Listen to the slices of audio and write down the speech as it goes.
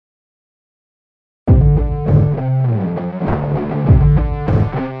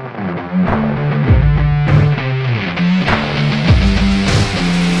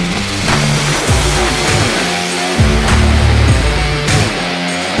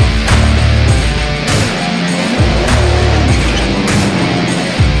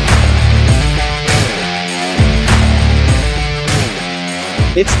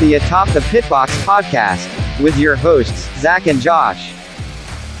It's the Atop the Pitbox podcast with your hosts, Zach and Josh.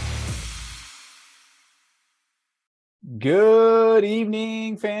 Good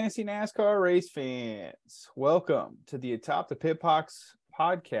evening, fantasy NASCAR race fans. Welcome to the Atop the Pitbox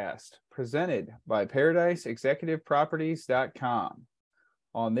podcast presented by ParadiseExecutiveProperties.com.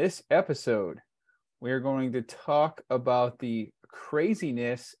 On this episode, we are going to talk about the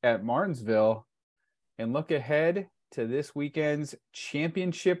craziness at Martinsville and look ahead to this weekend's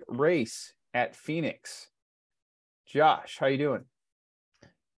championship race at Phoenix. Josh, how you doing?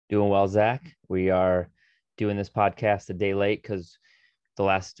 Doing well, Zach. We are doing this podcast a day late because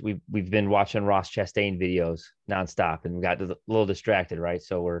we've been watching Ross Chastain videos nonstop and we got a little distracted, right?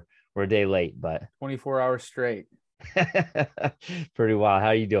 So we're a day late, but 24 hours straight. Pretty wild. How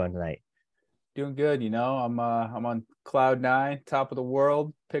are you doing tonight? Doing good. I'm on cloud nine, top of the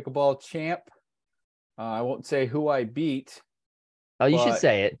world, pickleball champ. I won't say who I beat. Oh, you should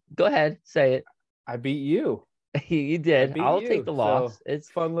say it. Go ahead, say it. I beat you. You did. I'll take the loss. So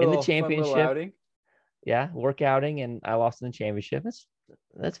it's fun little, in the championship. Fun little outing. Yeah, work outing, and I lost in the championship.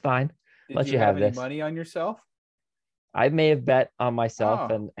 That's fine. Did you have any money on yourself? I may have bet on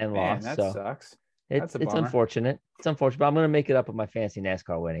myself and lost. That so sucks. It's unfortunate. It's unfortunate, but I'm going to make it up with my fantasy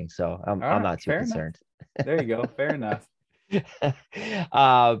NASCAR winning, so I'm not too concerned. There you go. Fair enough.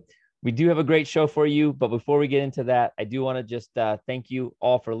 We do have a great show for you, but before we get into that, I do want to just thank you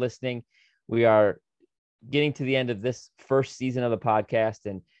all for listening. We are getting to the end of this first season of the podcast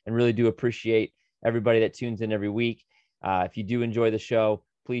and really do appreciate everybody that tunes in every week. If you do enjoy the show,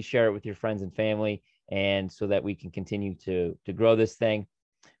 please share it with your friends and family, and so that we can continue to grow this thing.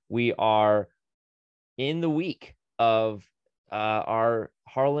 We are in the week of our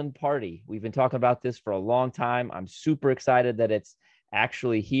Harlan party. We've been talking about this for a long time. I'm super excited that it's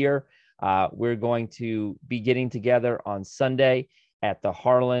actually here. We're going to be getting together on Sunday at the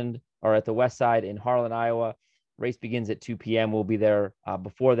West Side in Harlan, Iowa. Race begins at 2 p.m. We'll be there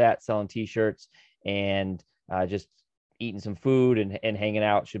before that, selling t-shirts and just eating some food and hanging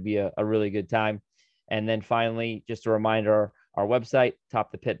out. Should be a really good time. And then finally, just a reminder, our website,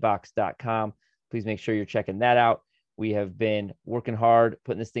 topthepitbox.com. Please make sure you're checking that out. We have been working hard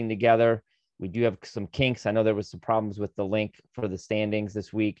putting this thing together. We do have some kinks. I know there was some problems with the link for the standings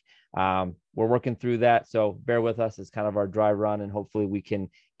this week. We're working through that, so bear with us. It's kind of our dry run, and hopefully we can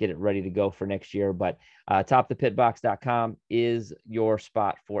get it ready to go for next year. But topthepitbox.com is your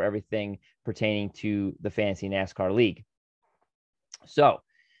spot for everything pertaining to the Fantasy NASCAR League. So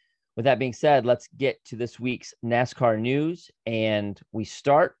with that being said, let's get to this week's NASCAR news, and we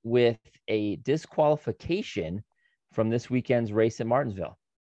start with a disqualification from this weekend's race at Martinsville.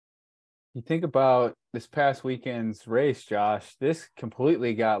 You think about this past weekend's race, Josh, this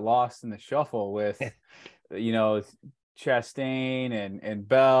completely got lost in the shuffle with, Chastain and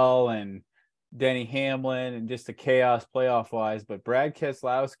Bell and Denny Hamlin and just the chaos playoff wise. But Brad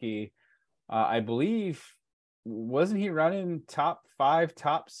Keselowski, I believe, wasn't he running top 5,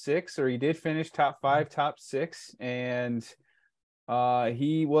 top 6, or he did finish top 5, top 6. And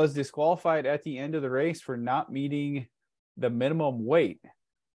he was disqualified at the end of the race for not meeting the minimum weight.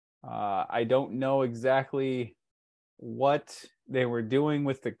 I don't know exactly what they were doing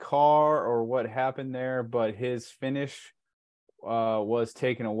with the car or what happened there, but his finish was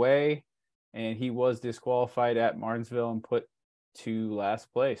taken away and he was disqualified at Martinsville and put to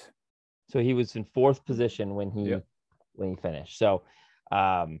last place. So he was in 4th position when he finished. So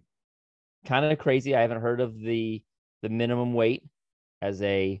kind of crazy. I haven't heard of the minimum weight as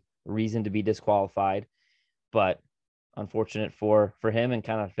a reason to be disqualified, but unfortunate for him, and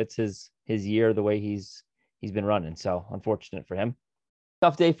kind of fits his year the way he's been running. So unfortunate for him.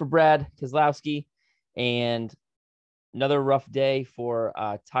 Tough day for Brad Keselowski, and another rough day for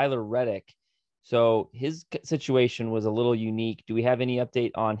Tyler Reddick. So his situation was a little unique. Do we have any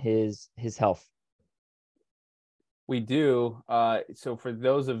update on his health? We do. So for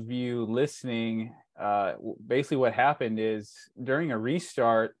those of you listening, basically what happened is during a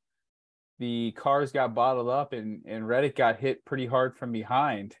restart, the cars got bottled up and Reddick got hit pretty hard from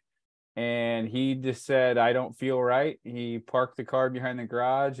behind. And he just said, I don't feel right. He parked the car behind the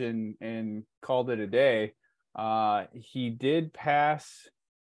garage and called it a day. He did pass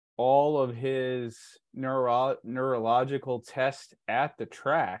all of his neurological tests at the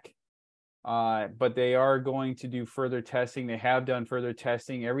track, but they are going to do further testing. They have done further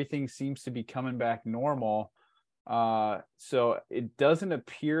testing. Everything seems to be coming back normal. So it doesn't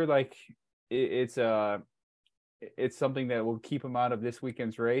appear like it's something that will keep him out of this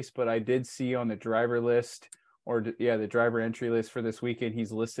weekend's race, but I did see on the driver list the driver entry list for this weekend.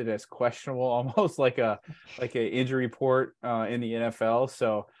 He's listed as questionable, almost like a injury report in the NFL.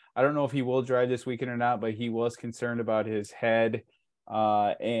 So I don't know if he will drive this weekend or not, but he was concerned about his head.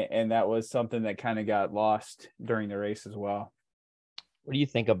 And that was something that kind of got lost during the race as well. What do you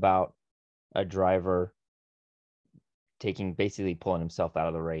think about a driver basically pulling himself out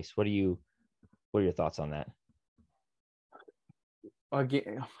of the race? What are your thoughts on that?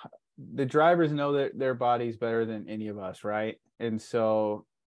 Again, the drivers know that their body's better than any of us, right? And so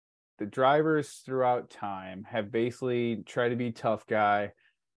the drivers throughout time have basically tried to be tough guy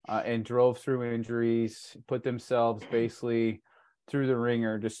and drove through injuries, put themselves basically through the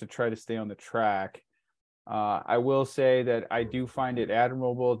ringer just to try to stay on the track. I will say that I do find it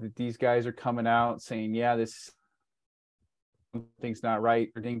admirable that these guys are coming out saying, yeah, this thing's not right.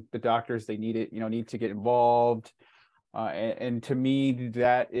 I think the doctors, they need it, need to get involved. And to me,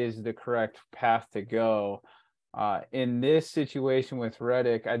 that is the correct path to go. In this situation with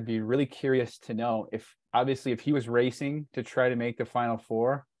Reddick, I'd be really curious to know if he was racing to try to make the Final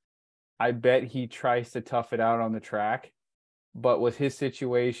Four, I bet he tries to tough it out on the track. But with his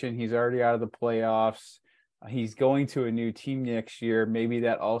situation, he's already out of the playoffs. He's going to a new team next year. Maybe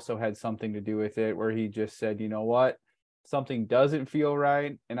that also had something to do with it, where he just said, you know what? Something doesn't feel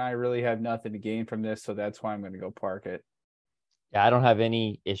right, and I really have nothing to gain from this, so that's why I'm going to go park it. Yeah, I don't have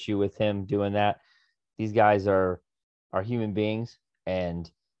any issue with him doing that. These guys are human beings, and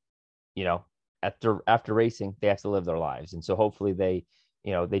after racing, they have to live their lives, and so hopefully they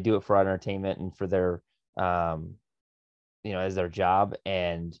do it for entertainment and for their as their job.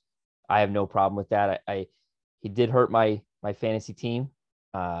 And I have no problem with that. He did hurt my fantasy team.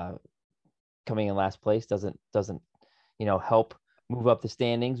 Coming in last place doesn't help move up the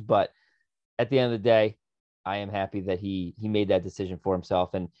standings, but at the end of the day, I am happy that he made that decision for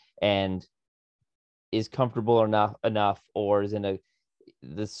himself and is comfortable enough, or is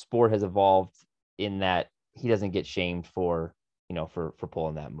the sport has evolved in that he doesn't get shamed for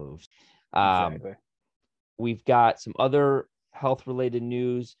pulling that move. Exactly. We've got some other health related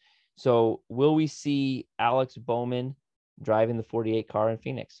news. So will we see Alex Bowman driving the 48 car in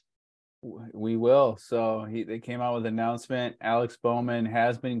Phoenix? We will. So they came out with an announcement. Alex Bowman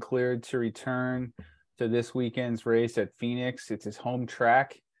has been cleared to return to this weekend's race at Phoenix. It's his home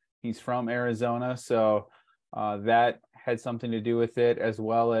track. He's from Arizona. So that had something to do with it, as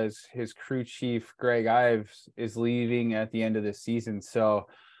well as his crew chief, Greg Ives, is leaving at the end of the season. So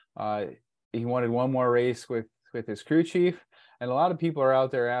he wanted one more race with his crew chief. And a lot of people are out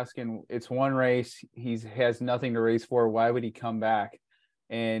there asking, it's one race. He has nothing to race for. Why would he come back?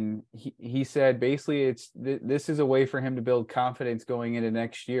 And he said, basically, this is a way for him to build confidence going into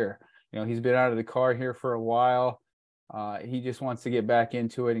next year. He's been out of the car here for a while. He just wants to get back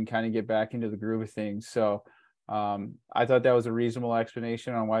into it and kind of get back into the groove of things. So I thought that was a reasonable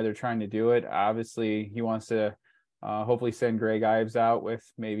explanation on why they're trying to do it. Obviously, he wants to hopefully send Greg Ives out with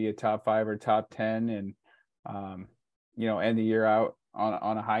maybe a top 5 or top 10 and, end the year out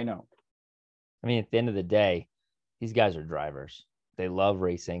on a high note. I mean, at the end of the day, these guys are drivers. They love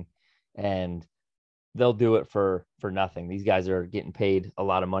racing, and they'll do it for nothing. These guys are getting paid a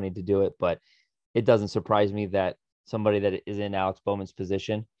lot of money to do it, but it doesn't surprise me that somebody that is in Alex Bowman's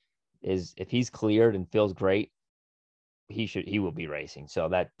position is, if he's cleared and feels great, he will be racing. So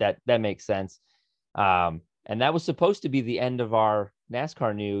that makes sense. And that was supposed to be the end of our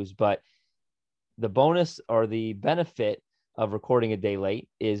NASCAR news, but the bonus or the benefit of recording a day late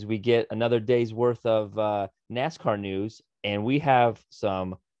is we get another day's worth of NASCAR news, and we have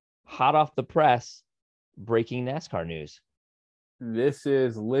some hot off the press breaking NASCAR news. This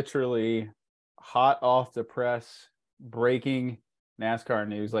is literally hot off the press breaking NASCAR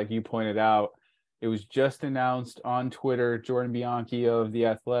news. Like you pointed out, it was just announced on Twitter. Jordan Bianchi of The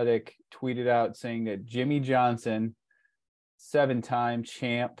Athletic tweeted out saying that Jimmy Johnson, 7-time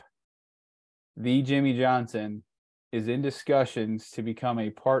champ, the Jimmy Johnson, is in discussions to become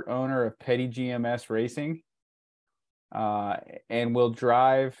a part owner of Petty GMS Racing, and will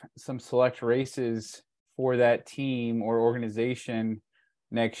drive some select races for that team or organization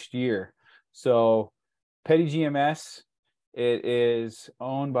next year. So Petty GMS, it is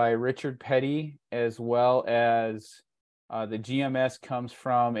owned by Richard Petty, as well as the GMS comes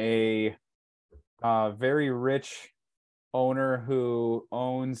from a very rich owner who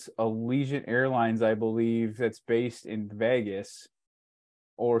owns Allegiant Airlines, I believe, that's based in Vegas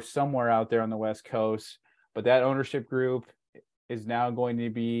or somewhere out there on the West Coast. But that ownership group is now going to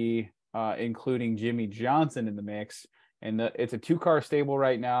be including Jimmy Johnson in the mix. And it's a 2-car stable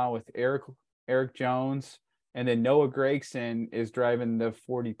right now with Eric Jones. And then Noah Gragson is driving the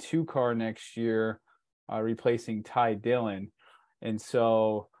 42 car next year replacing Ty Dillon. And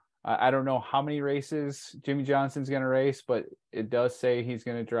so I don't know how many races Jimmy Johnson's going to race, but it does say he's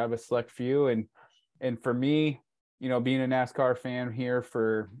going to drive a select few. And for me, being a NASCAR fan here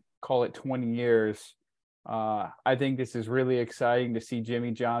for, call it 20 years, I think this is really exciting to see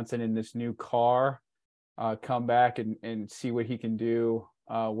Jimmy Johnson in this new car come back and see what he can do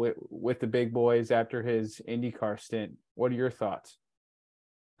with the big boys after his IndyCar stint. What are your thoughts?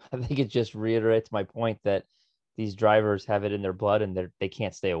 I think it just reiterates my point that these drivers have it in their blood and they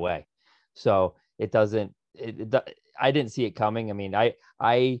can't stay away. So it doesn't, I didn't see it coming. I mean,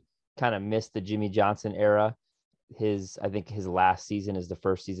 I kind of missed the Jimmy Johnson era. I think his last season is the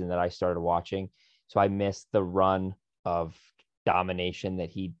first season that I started watching. So I missed the run of domination that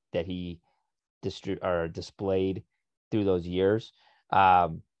he displayed through those years.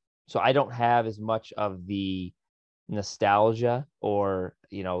 So I don't have as much of the nostalgia or,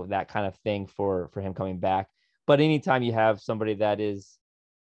 that kind of thing for him coming back. But anytime you have somebody that is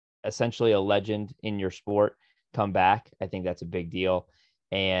essentially a legend in your sport come back, I think that's a big deal.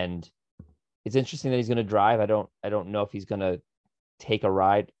 And it's interesting that he's going to drive. I don't know if he's going to take a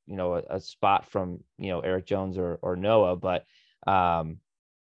ride, a spot from, Eric Jones or Noah, but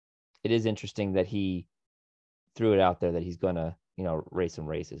it is interesting that he threw it out there that he's going to, race some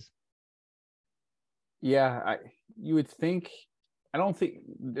races. Yeah, you would think. I don't think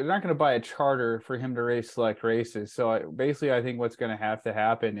they're not going to buy a charter for him to race select races. So I think what's going to have to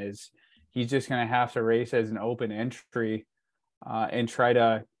happen is he's just going to have to race as an open entry and try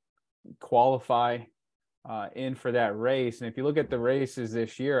to qualify in for that race. And if you look at the races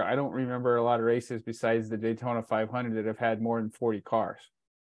this year, I don't remember a lot of races besides the Daytona 500 that have had more than 40 cars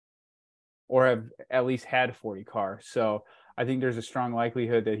or have at least had 40 cars. So I think there's a strong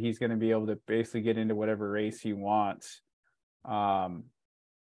likelihood that he's going to be able to basically get into whatever race he wants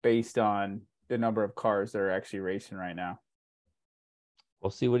based on the number of cars that are actually racing right now. We'll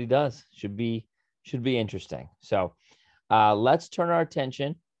see what he does. Should be interesting. So let's turn our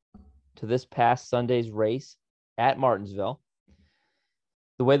attention to this past Sunday's race at Martinsville.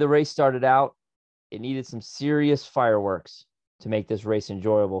 The way the race started out, it needed some serious fireworks to make this race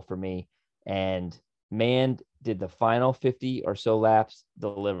enjoyable for me. And man, did the final 50 or so laps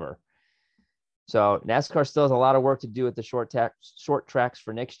deliver. So NASCAR still has a lot of work to do at the short tracks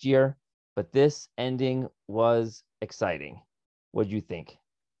for next year, but this ending was exciting. What do you think?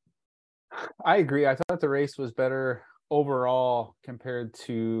 I agree. I thought the race was better overall compared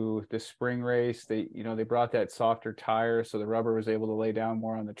to the spring race. They brought that softer tire, so the rubber was able to lay down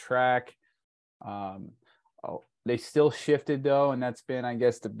more on the track. They still shifted though, and that's been, I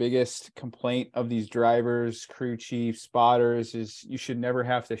guess, the biggest complaint of these drivers, crew chiefs, spotters, is you should never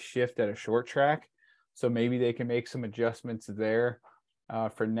have to shift at a short track. So maybe they can make some adjustments there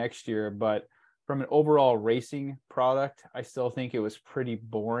for next year. But from an overall racing product, I still think it was pretty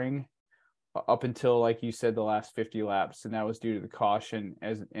boring up until, like you said, the last 50 laps, and that was due to the caution,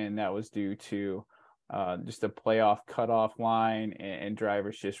 and that was due to just a playoff cutoff line and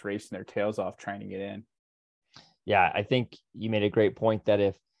drivers just racing their tails off trying to get in. Yeah, I think you made a great point that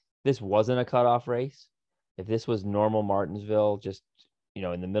if this wasn't a cutoff race, if this was normal Martinsville, just,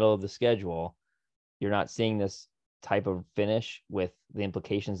 in the middle of the schedule, you're not seeing this type of finish with the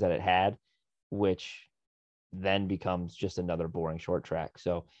implications that it had, which then becomes just another boring short track.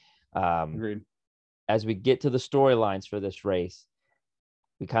 So Agreed. As we get to the storylines for this race,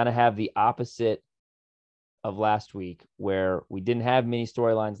 we kind of have the opposite of last week, where we didn't have many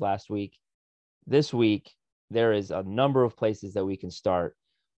storylines last week. This week, there is a number of places that we can start,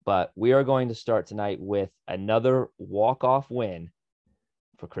 but we are going to start tonight with another walk-off win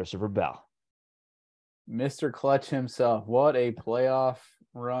for Christopher Bell. Mr. Clutch himself. What a playoff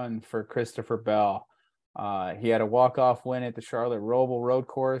run for Christopher Bell. He had a walk-off win at the Charlotte Roval Road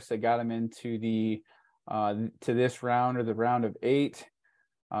Course that got him into to this round, or the round of 8.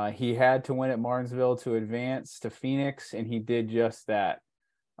 He had to win at Martinsville to advance to Phoenix, and he did just that.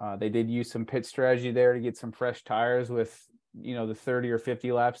 They did use some pit strategy there to get some fresh tires with, the 30 or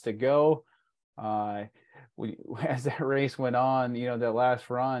 50 laps to go. As that race went on, that last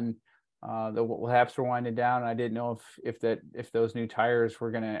run, the laps were winding down, and I didn't know if those new tires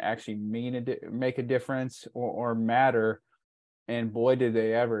were going to actually make a difference or matter. And boy, did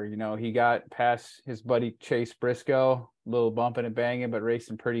they ever. He got past his buddy Chase Briscoe, a little bumping and banging, but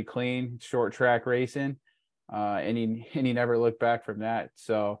racing pretty clean, short track racing. And he never looked back from that.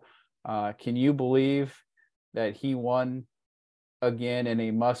 So can you believe that he won again in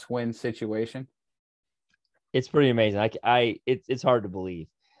a must-win situation? It's pretty amazing. It's hard to believe.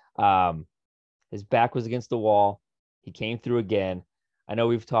 His back was against the wall. He came through again. I know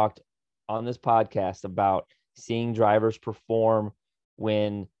we've talked on this podcast about seeing drivers perform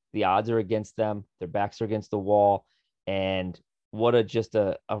when the odds are against them, their backs are against the wall, and what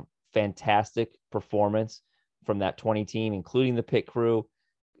a fantastic performance from that 20 team, including the pit crew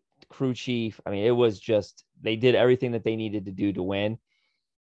chief. I mean, it was just, they did everything that they needed to do to win.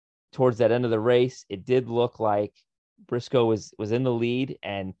 Towards that end of the race, it did look like Briscoe was in the lead,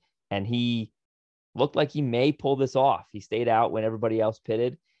 and he looked like he may pull this off. He stayed out when everybody else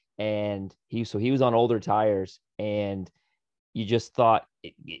pitted, and he was on older tires, and you just thought,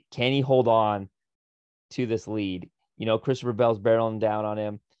 can he hold on to this lead? You know, Christopher Bell's barreling down on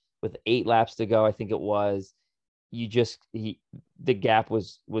him with 8 laps to go, I think it was. The gap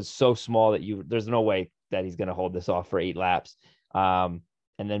was so small that there's no way that he's going to hold this off for 8 laps. And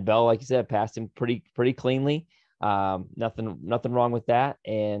then Bell, like you said, passed him pretty cleanly. Nothing wrong with that,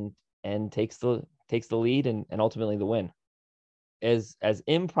 and takes the lead and ultimately the win. As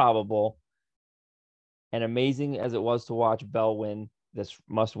improbable and amazing as it was to watch Bell win this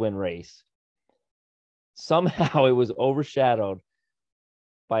must-win race, somehow it was overshadowed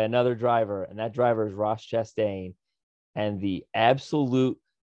by another driver, and that driver is Ross Chastain, and the absolute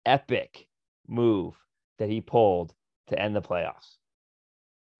epic move that he pulled to end the playoffs.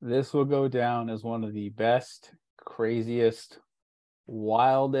 This will go down as one of the best, craziest,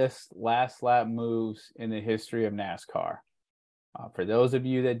 wildest last lap moves in the history of NASCAR. For those of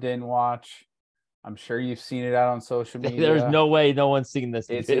you that didn't watch, I'm sure you've seen it out on social media. There's no way no one's seen this.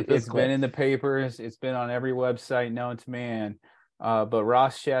 It's been in the papers. It's been on every website known to man. But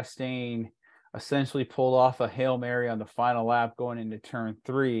Ross Chastain essentially pulled off a Hail Mary on the final lap going into turn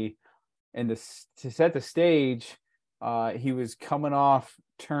 3. And to set the stage, he was coming off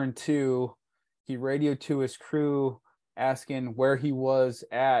turn 2. He radioed to his crew asking where he was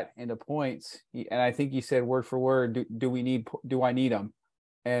at in the points. And I think he said word for word, do I need him?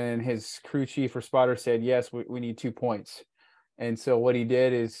 And his crew chief or spotter said, yes, we need 2 points. And so what he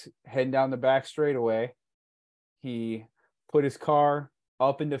did is heading down the back straightaway, he put his car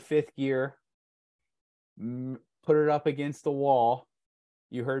up into 5th gear, put it up against the wall.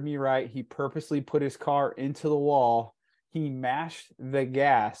 You heard me right. He purposely put his car into the wall. He mashed the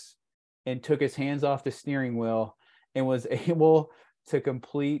gas and took his hands off the steering wheel and was able to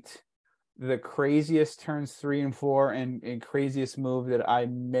complete the craziest turns 3 and 4 and craziest move that I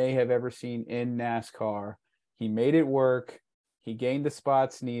may have ever seen in NASCAR. He made it work. He gained the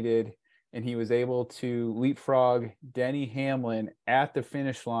spots needed, and he was able to leapfrog Denny Hamlin at the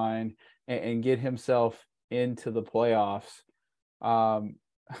finish line and get himself into the playoffs.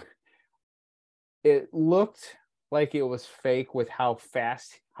 It looked like it was fake with how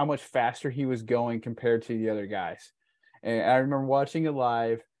much faster he was going compared to the other guys. And I remember watching it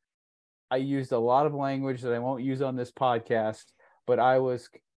live. I used a lot of language that I won't use on this podcast, but I was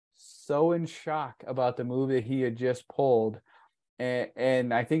so in shock about the move that he had just pulled.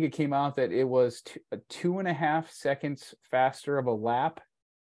 And I think it came out that it was 2.5 seconds faster of a lap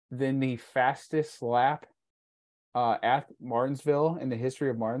than the fastest lap at Martinsville in the history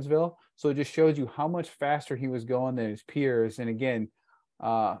of Martinsville. So it just shows you how much faster he was going than his peers. And again,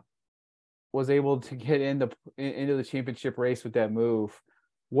 was able to get into the championship race with that move.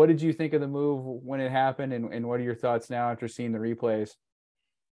 What did you think of the move when it happened? And what are your thoughts now after seeing the replays?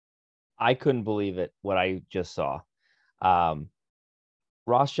 I couldn't believe it, what I just saw.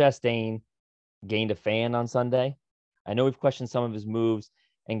 Ross Chastain gained a fan on Sunday. I know we've questioned some of his moves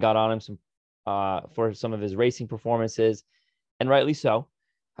and got on him for some of his racing performances, and rightly so.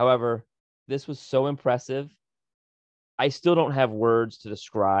 However, this was so impressive. I still don't have words to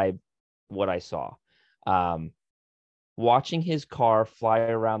describe what I saw. Watching his car fly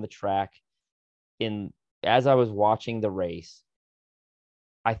around the track as I was watching the race,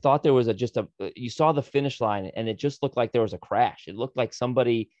 I thought there was you saw the finish line and it just looked like there was a crash. It looked like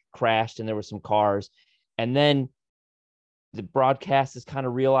somebody crashed and there were some cars. And then the broadcast is kind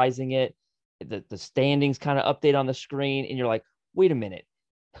of realizing it. The standings kind of update on the screen and you're like, wait a minute,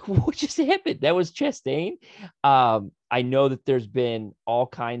 what just happened? That was Chastain. I know that there's been all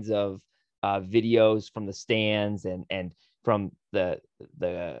kinds of videos from the stands and from the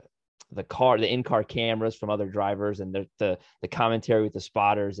in-car cameras from other drivers and the commentary with the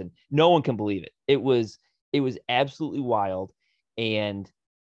spotters, and no one can believe it. It was absolutely wild, and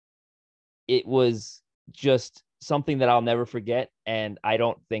it was just something that I'll never forget, and I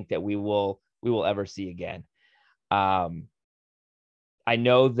don't think that we will ever see again. I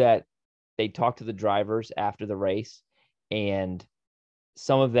know that they talked to the drivers after the race, and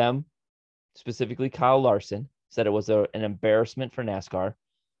some of them, specifically Kyle Larson, said it was an embarrassment for NASCAR,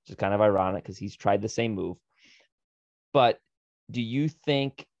 which is kind of ironic because he's tried the same move. But do you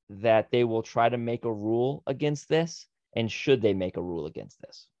think that they will try to make a rule against this? And should they make a rule against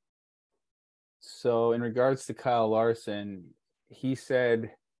this? So in regards to Kyle Larson, he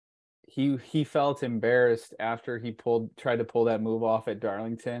said he felt embarrassed after he tried to pull that move off at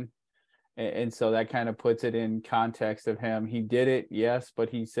Darlington. And so that kind of puts it in context of him. He did it, yes, but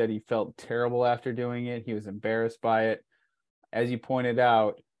he said he felt terrible after doing it. He was embarrassed by it. As you pointed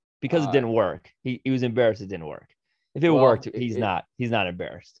out, because it didn't work. He was embarrassed it didn't work. If it worked, he's not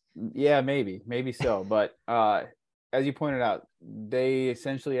embarrassed. Yeah, maybe so. But as you pointed out, they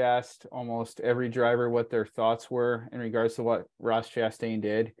essentially asked almost every driver what their thoughts were in regards to what Ross Chastain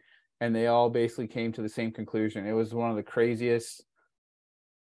did. And they all basically came to the same conclusion. It was one of the craziest,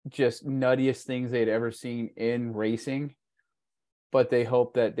 just nuttiest things they'd ever seen in racing, but they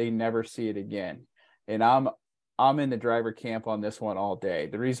hope that they never see it again. And I'm in the driver camp on this one all day.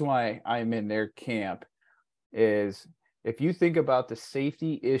 The reason why I'm in their camp is if you think about the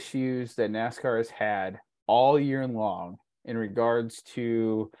safety issues that NASCAR has had all year long in regards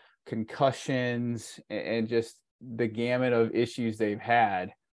to concussions and just the gamut of issues they've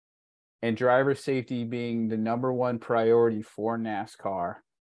had, and driver safety being the number one priority for NASCAR.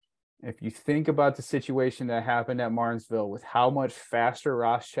 If you think about the situation that happened at Martinsville with how much faster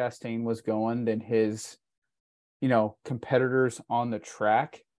Ross Chastain was going than his, competitors on the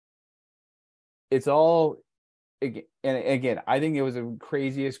track, it's all, and again, I think it was the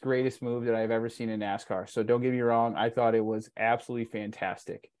craziest, greatest move that I've ever seen in NASCAR. So don't get me wrong. I thought it was absolutely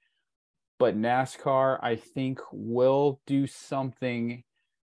fantastic. But NASCAR, I think, will do something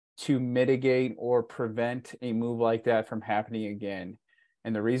to mitigate or prevent a move like that from happening again.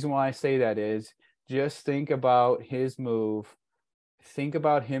 And the reason why I say that is just think about his move. Think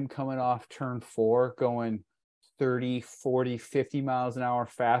about him coming off turn 4, going 30, 40, 50 miles an hour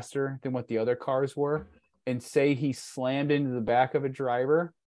faster than what the other cars were. And say he slammed into the back of a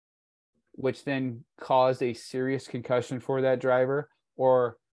driver, which then caused a serious concussion for that driver,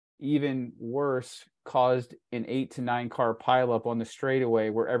 or even worse, caused an 8 to 9 car pileup on the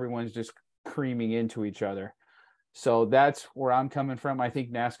straightaway where everyone's just creaming into each other. So that's where I'm coming from. I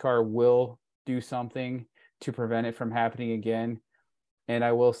think NASCAR will do something to prevent it from happening again. And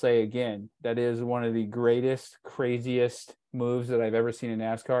I will say again, that is one of the greatest, craziest moves that I've ever seen in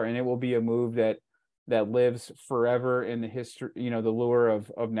NASCAR. And it will be a move that lives forever in the history, the lure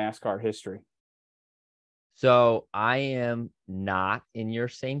of NASCAR history. So I am not in your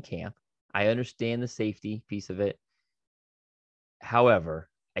same camp. I understand the safety piece of it. However,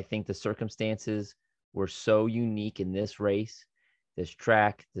 I think the circumstances were so unique in this race, this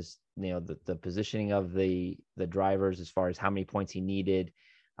track, this, the positioning of the drivers as far as how many points he needed.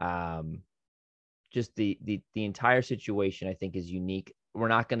 Just the entire situation, I think, is unique. We're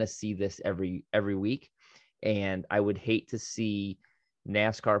not going to see this every week. And I would hate to see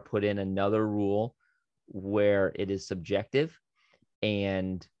NASCAR put in another rule where it is subjective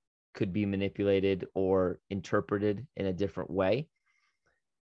and could be manipulated or interpreted in a different way.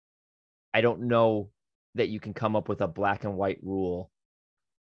 I don't know that you can come up with a black and white rule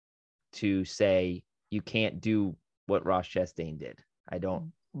to say you can't do what Ross Chastain did. I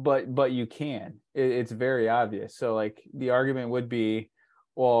don't. But you can. It's very obvious. So like the argument would be,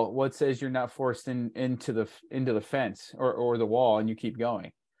 well, what says you're not forced into the fence or the wall and you keep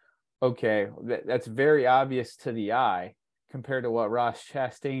going? Okay, that's very obvious to the eye compared to what Ross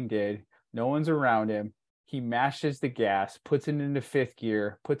Chastain did. No one's around him. He mashes the gas, puts it into 5th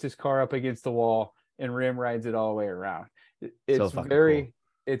gear, puts his car up against the wall, and rim rides it all the way around.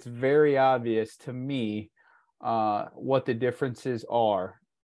 It's very obvious to me what the differences are.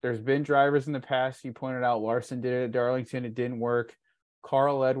 There's been drivers in the past. You pointed out Larson did it at Darlington. It didn't work.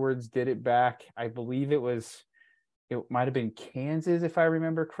 Carl Edwards did it back. I believe it might have been Kansas, if I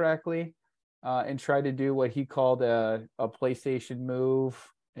remember correctly, and tried to do what he called a PlayStation move,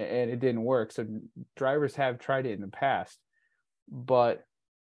 and it didn't work. So drivers have tried it in the past. But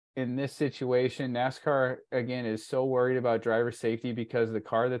in this situation, NASCAR, again, is so worried about driver safety because the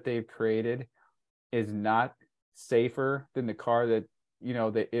car that they've created is not safer than the car that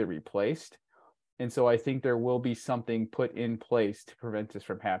it replaced. And so I think there will be something put in place to prevent this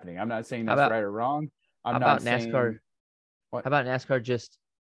from happening. I'm not saying that's right or wrong. How about NASCAR just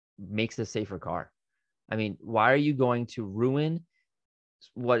makes a safer car? I mean, why are you going to ruin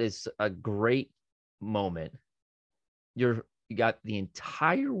what is a great moment? You got the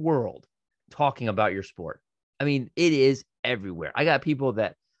entire world talking about your sport. I mean, it is everywhere. I got people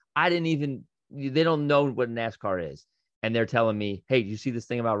that they don't know what NASCAR is. And they're telling me, hey, did you see this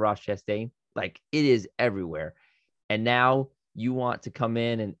thing about Ross Chastain? Like, it is everywhere. And now you want to come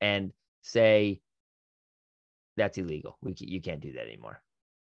in and say, that's illegal. You can't do that anymore.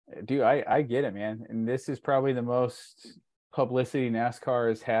 Dude, I get it, man. And this is probably the most publicity NASCAR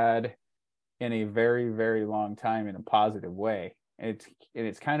has had in a very, very long time in a positive way. And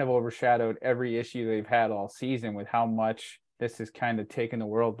it's kind of overshadowed every issue they've had all season with how much this has kind of taken the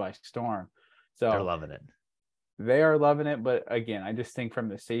world by storm. They're So loving it. they are loving it. But again, I just think from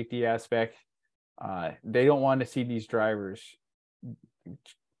the safety aspect, they don't want to see these drivers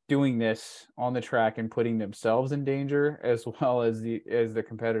doing this on the track and putting themselves in danger as well as the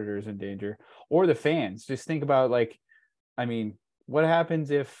competitors in danger or the fans. Just think about, like, I mean, what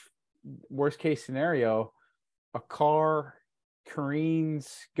happens if, worst case scenario, a car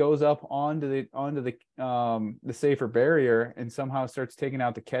careens, goes up onto the safer barrier and somehow starts taking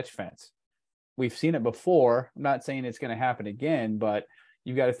out the catch fence? We've seen it before. I'm not saying it's going to happen again, but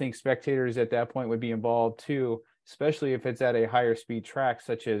you got to think spectators at that point would be involved too, especially if it's at a higher speed track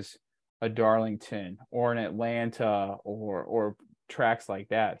such as a Darlington or an Atlanta or tracks like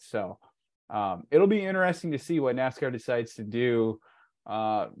that. So it'll be interesting to see what NASCAR decides to do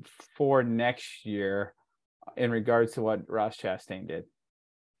for next year in regards to what Ross Chastain did.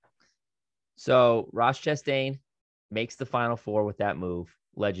 So Ross Chastain makes the Final Four with that move,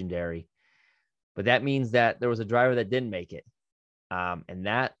 legendary. But that means that there was a driver that didn't make it, and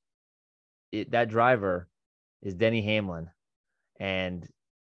that driver is Denny Hamlin, and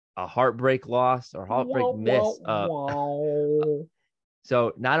a heartbreak loss or heartbreak miss.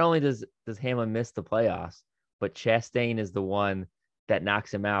 So not only does Hamlin miss the playoffs, but Chastain is the one that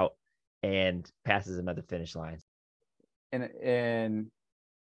knocks him out and passes him at the finish line. And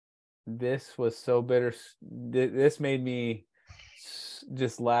this was so bitter. This made me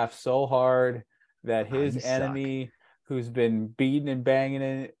just laugh so hard that his enemy, who's been beating and banging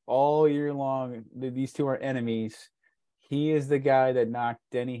it all year long, these two are enemies. He is the guy that knocked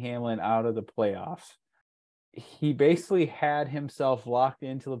Denny Hamlin out of the playoffs. He basically had himself locked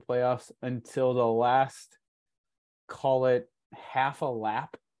into the playoffs until the last, call it half a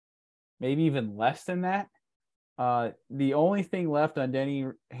lap, maybe even less than that. The only thing left on Denny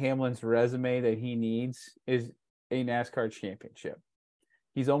Hamlin's resume that he needs is a NASCAR championship.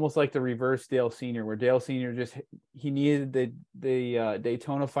 He's almost like the reverse Dale Sr., where Dale Sr. he needed the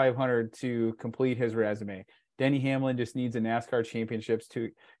Daytona 500 to complete his resume. Denny Hamlin just needs a NASCAR championships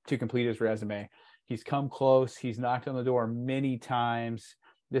to complete his resume. He's come close. He's knocked on the door many times.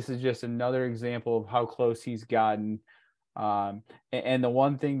 This is just another example of how close he's gotten. And the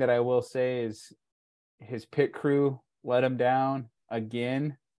one thing that I will say is his pit crew let him down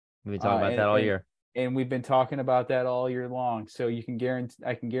again. We've been talking about that all year. And we've been talking about that all year long. So I can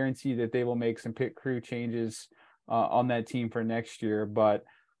guarantee that they will make some pit crew changes on that team for next year. But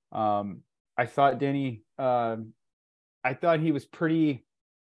I thought Denny, I thought he was pretty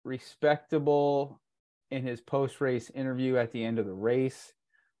respectable in his post-race interview at the end of the race.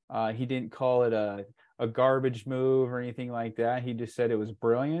 He didn't call it a garbage move or anything like that. He just said it was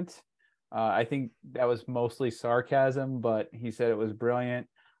brilliant. I think that was mostly sarcasm, but he said it was brilliant.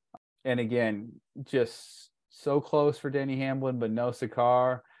 And again, just so close for Denny Hamlin, but no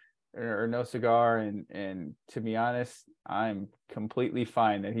cigar. And to be honest, I'm completely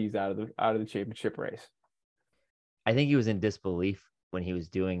fine that he's out of the championship race. I think he was in disbelief when he was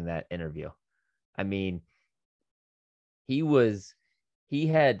doing that interview. I mean, he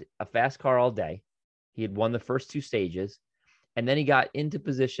had a fast car all day. He had won the first two stages, and then he got into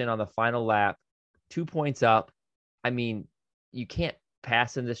position on the final lap, 2 points up. I mean, you can't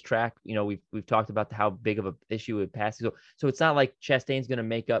pass in this track. You know, we've talked about how big of an issue with passing. So it's not like Chastain's going to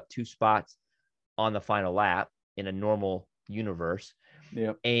make up 2 spots on the final lap in a normal universe.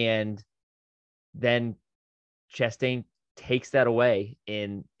 Yep. And then Chastain takes that away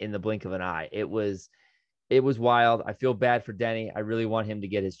in the blink of an eye. It was wild. I feel bad for Denny. I really want him to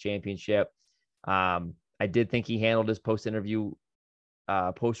get his championship. I did think he handled his post-race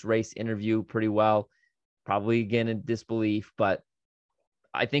interview pretty well, probably again in disbelief, but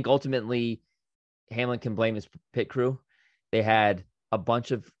I think ultimately Hamlin can blame his pit crew. They had a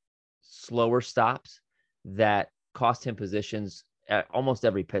bunch of slower stops that cost him positions at almost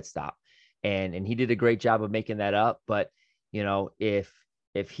every pit stop. And he did a great job of making that up. But, you know, if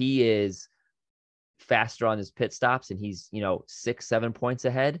he is faster on his pit stops and he's, 6-7 points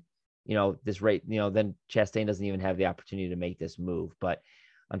ahead, this rate, then Chastain doesn't even have the opportunity to make this move. But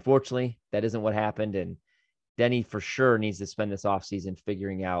unfortunately, that isn't what happened. And Denny for sure needs to spend this offseason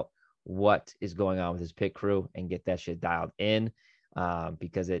figuring out what is going on with his pit crew and get that shit dialed in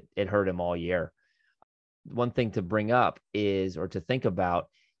because it hurt him all year. One thing to bring up to think about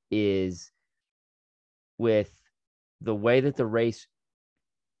is with the way that the race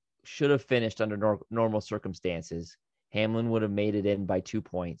should have finished under normal circumstances, Hamlin would have made it in by 2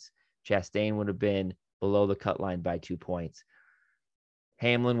 points. Chastain would have been below the cut line by 2 points.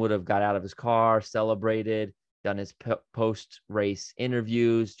 Hamlin would have got out of his car, celebrated, done his post-race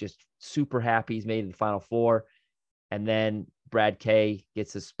interviews, just super happy he's made the Final Four. And then Brad K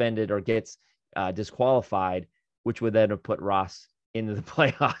gets suspended or gets disqualified, which would then have put Ross into the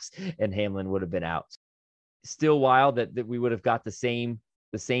playoffs, and Hamlin would have been out. Still wild that we would have got the same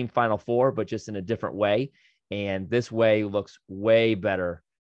Final Four, but just in a different way. And this way looks way better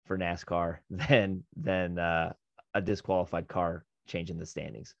for NASCAR than a disqualified car changing the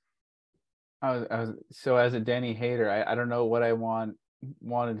standings. So as a Denny hater, I don't know what I wanted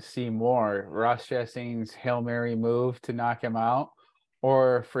to see more. Ross Chastain's Hail Mary move to knock him out,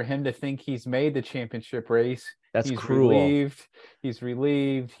 or for him to think he's made the championship race. He's cruel. He's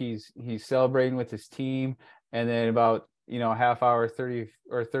relieved. He's celebrating with his team. And then about, half hour, 30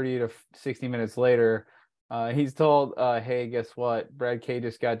 to 60 minutes later, he's told, hey, guess what? Brad K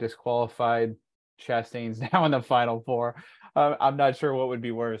just got disqualified. Chastain's now in the Final Four. I'm not sure what would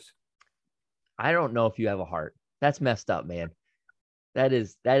be worse. I don't know if you have a heart. That's messed up, man. That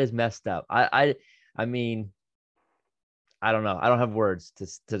is messed up. I mean, I don't know. I don't have words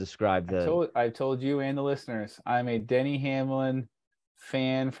to describe the. I've told you and the listeners, I'm a Denny Hamlin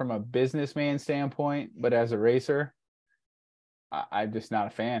fan from a businessman standpoint, but as a racer, I'm just not a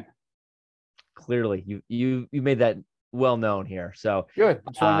fan. Clearly, you made that well known here. So good.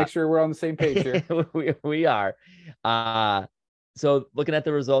 Just want to make sure we're on the same page here. we are. So looking at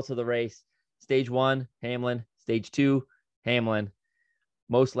the results of the race, stage 1, Hamlin. Stage 2, Hamlin.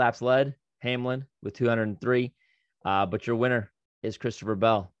 Most laps led, Hamlin with 203. But your winner is Christopher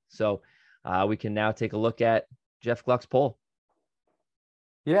Bell. So we can now take a look at Jeff Gluck's poll.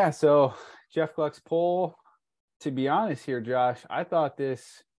 Yeah, so Jeff Gluck's poll, to be honest here, Josh, I thought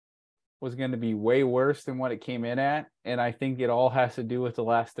this was going to be way worse than what it came in at. And I think it all has to do with the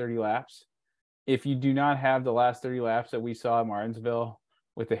last 30 laps. If you do not have the last 30 laps that we saw at Martinsville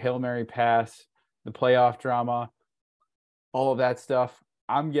with the Hail Mary pass, the playoff drama, all of that stuff,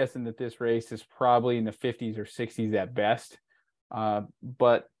 I'm guessing that this race is probably in the 50s or 60s at best.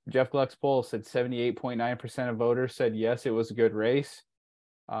 But Jeff Gluck's poll said 78.9% of voters said yes, it was a good race.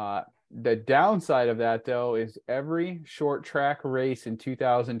 The downside of that, though, is every short track race in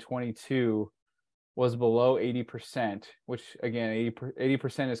 2022 was below 80%, which, again,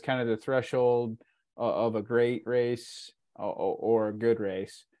 80% is kind of the threshold of a great race or a good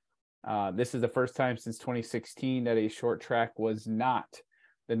race. This is the first time since 2016 that a short track was not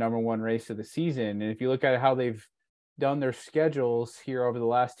the number one race of the season. And if you look at how they've done their schedules here over the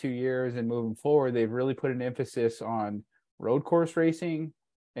last 2 years and moving forward, they've really put an emphasis on road course racing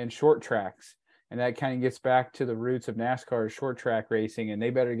and short tracks. And that kind of gets back to the roots of NASCAR, short track racing. And they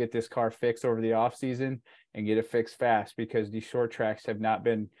better get this car fixed over the off season and get it fixed fast, because these short tracks have not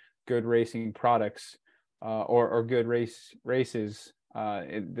been good racing products or good races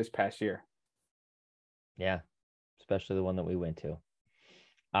in this past year. Yeah, especially the one that we went to.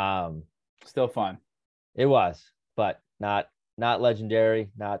 Still fun. It was, but not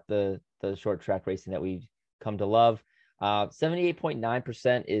legendary, not the short track racing that we've come to love.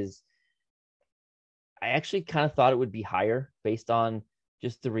 78.9% is, I actually kind of thought it would be higher based on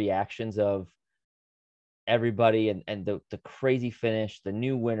just the reactions of everybody and the crazy finish, the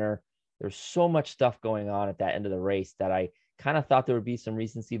new winner. There's so much stuff going on at that end of the race that I kind of thought there would be some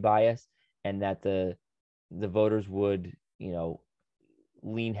recency bias, and that the voters would,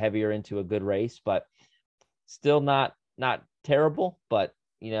 lean heavier into a good race, but still not terrible. But,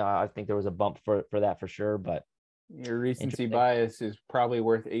 I think there was a bump for that for sure. But your recency bias is probably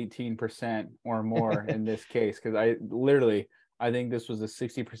worth 18% or more in this case, because I think this was a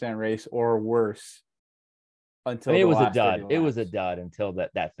 60% race or worse until it was a dud. It was a dud until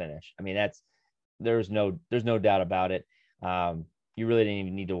that finish. I mean, there's no doubt about it. You really didn't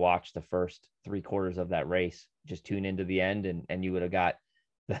even need to watch the first 3/4 of that race. Just tune into the end and you would have got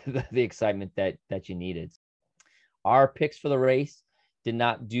the excitement that you needed. Our picks for the race did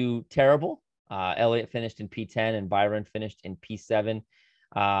not do terrible. Elliott finished in P10 and Byron finished in P7.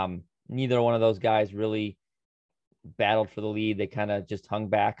 Neither one of those guys really battled for the lead. They kind of just hung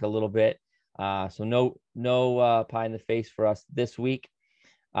back a little bit. So no pie in the face for us this week.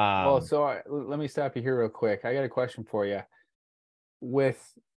 Let me stop you here real quick. I got a question for you. With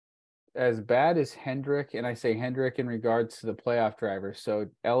as bad as Hendrick, and I say Hendrick in regards to the playoff drivers, so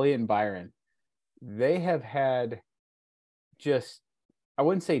Elliott and Byron, they have had just, I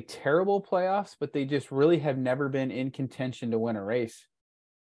wouldn't say terrible playoffs, but they just really have never been in contention to win a race.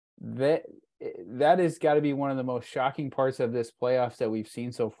 That has got to be one of the most shocking parts of this playoffs that we've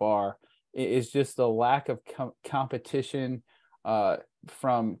seen so far, is just the lack of competition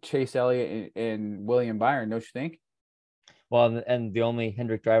from Chase Elliott and William Byron, don't you think? Well, and the only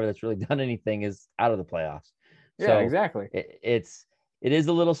Hendrick driver that's really done anything is out of the playoffs. Yeah, So exactly. It is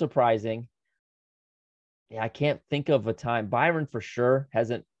a little surprising. Yeah, I can't think of a time. Byron for sure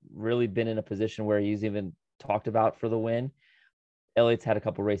hasn't really been in a position where he's even talked about for the win. Elliott's had a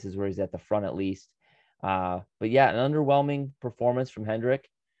couple races where he's at the front at least. But yeah, an underwhelming performance from Hendrick.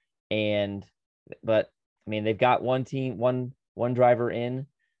 But I mean, they've got one driver in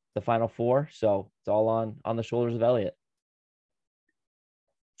the final four, so it's all on the shoulders of Elliott.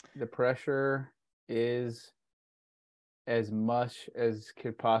 The pressure is as much as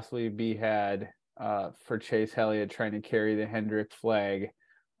could possibly be had for Chase Elliott trying to carry the Hendrick flag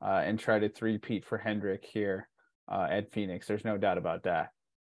and try to three-peat for Hendrick here at Phoenix. There's no doubt about that.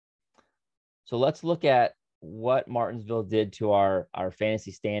 So let's look at what Martinsville did to our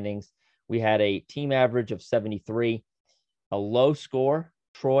fantasy standings. We had a team average of 73, a low score,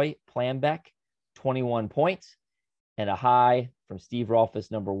 Troy Planbeck, 21 points, and a high from Steve Rolfus,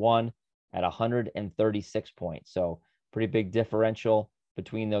 number one, at 136 points. So pretty big differential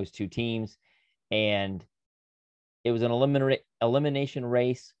between those two teams. And it was an elimination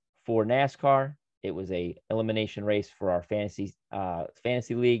race for NASCAR. It was a elimination race for our fantasy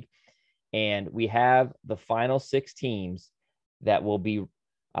league. And we have the final 6 teams that will be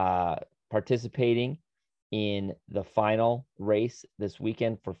participating in the final race this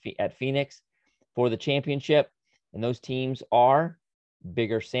weekend at Phoenix for the championship. And those teams are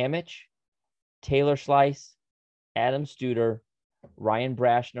Bigger Sandwich, Taylor Slice, Adam Studer, Ryan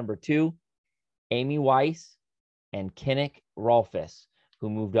Brash, number 2, Amy Weiss, and Kinnick Rolfus, who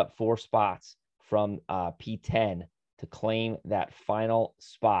moved up 4 spots from P10 to claim that final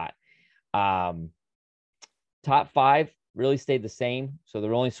spot. Top 5 really stayed the same. So the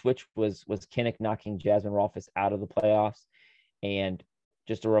only switch was Kinnick knocking Jasmine Rolfus out of the playoffs. And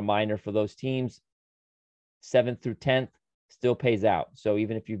just a reminder for those teams, 7th through 10th still pays out. So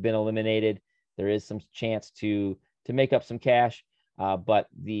even if you've been eliminated, there is some chance to make up some cash. But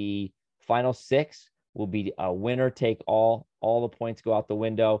the final 6 will be a winner take all. All the points go out the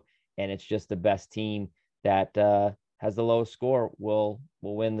window, and it's just the best team that has the lowest score will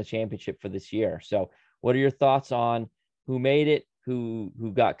win the championship for this year. So what are your thoughts on who made it, who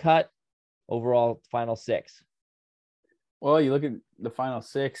got cut, overall final 6? Well, you look at the final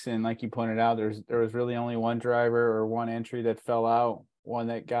 6, and like you pointed out, there was really only one driver or one entry that fell out, one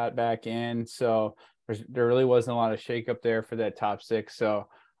that got back in. So there really wasn't a lot of shakeup there for that top 6. So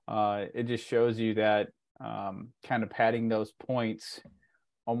it just shows you that kind of padding those points,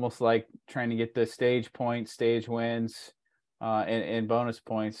 almost like trying to get the stage points, stage wins, and bonus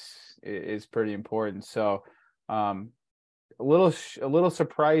points is pretty important. So a little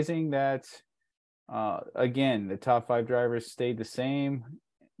surprising that again the top 5 drivers stayed the same,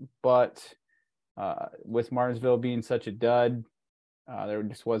 but with Martinsville being such a dud, there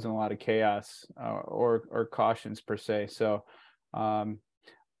just wasn't a lot of chaos or cautions per se. So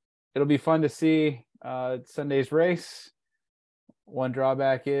it'll be fun to see Sunday's race. One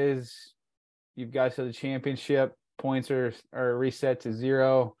drawback is you've got to the championship, points are reset to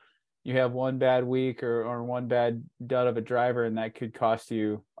 0. You have one bad week or one bad dud of a driver, and that could cost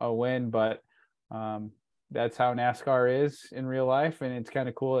you a win. But that's how NASCAR is in real life, and it's kind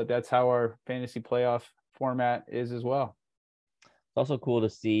of cool that that's how our fantasy playoff format is as well. It's also cool to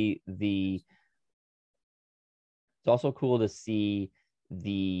see the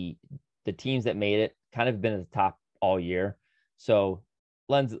teams that made it kind of been at the top all year. So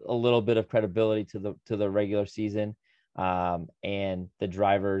lends a little bit of credibility to the regular season, and the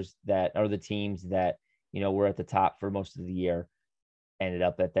drivers that are the teams that were at the top for most of the year ended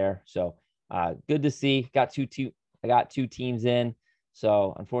up at there. So good to see. I got 2 teams in.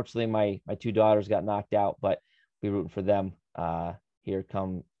 So unfortunately, my 2 daughters got knocked out, but we rooting for them here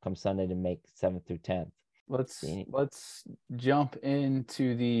come Sunday to make 7th through 10th. Let's jump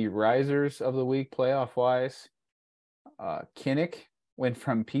into the risers of the week playoff wise. Kinnick went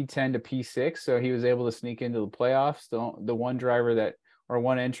from P10 to P6, so he was able to sneak into the playoffs. The one driver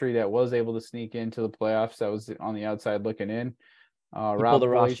one entry that was able to sneak into the playoffs that was on the outside looking in. He pulled a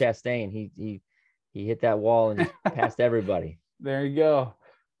Ross Chastain. He hit that wall and passed everybody. There you go.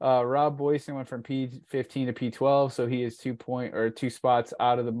 Rob Boyson went from P15 to P12, so he is 2 spots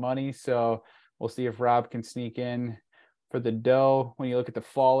out of the money. So we'll see if Rob can sneak in for the dough. When you look at the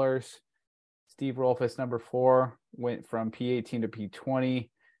fallers, Steve Rolfus, number 4, went from P18 to P20.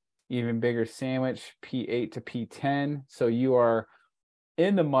 Even Bigger Sandwich, P8 to P10. So you are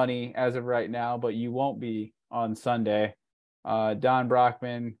in the money as of right now, but you won't be on Sunday. Don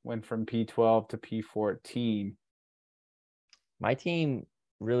Brockman went from P12 to P14. My team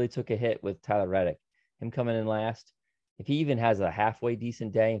really took a hit with Tyler Reddick. Him coming in last. If he even has a halfway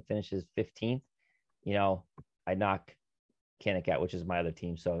decent day and finishes 15th, I knock Kinnick out, which is my other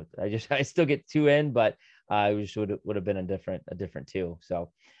team. So I still get 2 in, but I wish would have been a different 2.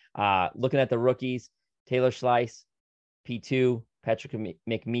 So looking at the rookies, Taylor Schleiss, P2, Patrick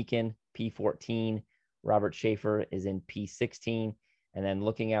McMeekin, P14, Robert Schaefer is in P16. And then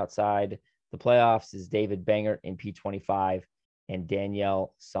looking outside the playoffs is David Bangert in P25 and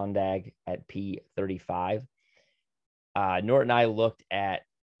Danielle Sondag at P35. Nort and I looked at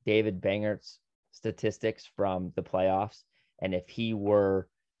David Bangert's statistics from the playoffs, and if he were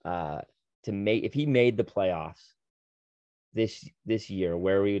if he made the playoffs this year,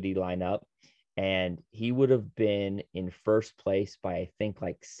 where would he line up? And he would have been in first place by, I think,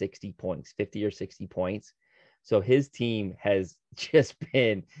 like 60 points, 50 or 60 points. So his team has just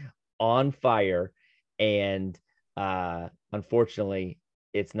been on fire, and unfortunately,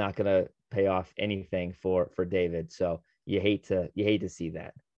 it's not going to pay off anything for David. So you hate to see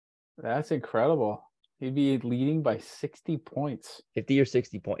that. That's incredible. He'd be leading by 60 points. 50 or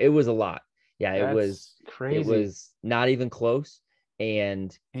 60 points. It was a lot. Yeah, That's it was crazy. It was not even close.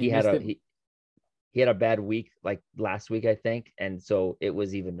 And he had a bad week like last week, I think. And so it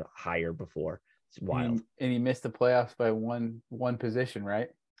was even higher before. It's wild. And he missed the playoffs by one position, right?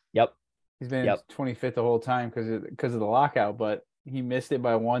 Yep. He's been 25th the whole time because of the lockout, but he missed it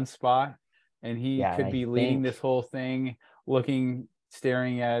by one spot, and he could be leading this whole thing,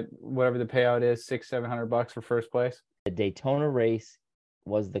 staring at whatever the payout is, $600-700 for first place. The Daytona race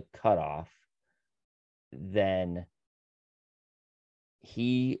was the cutoff. Then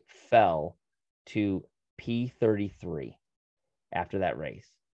he fell to P33 after that race.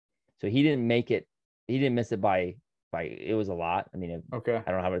 So he didn't make it. He didn't miss it by it was a lot. I mean, okay.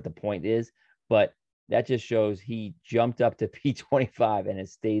 I don't know what the point is, but that just shows he jumped up to P25 and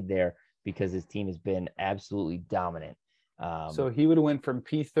has stayed there because his team has been absolutely dominant. So he would have went from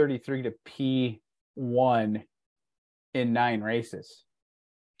P33 to P1 in 9 races.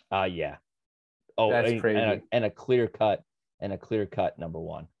 Yeah. Oh, that's crazy. And a clear cut number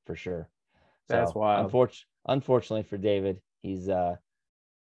 1 for sure. That's wild. Unfortunately for David, he's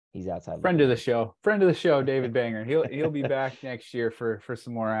outside. Friend of the show, David Banger. He'll be back next year for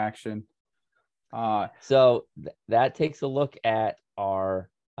some more action. So that takes a look at our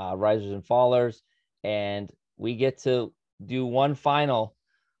risers and fallers, and we get to do one final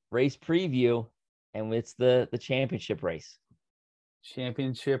race preview, and it's the championship race.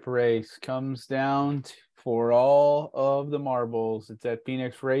 Championship race comes down for all of the marbles. It's at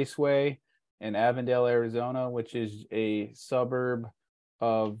Phoenix Raceway in Avondale, Arizona, which is a suburb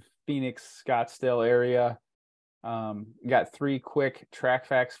of Phoenix, Scottsdale area. Got 3 quick track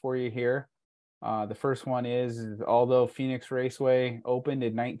facts for you here. The first one is although Phoenix Raceway opened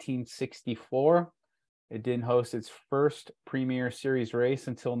in 1964, it didn't host its first Premier Series race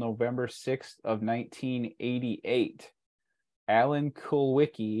until November 6th of 1988. Alan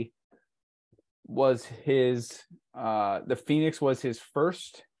Kulwicki was the Phoenix was his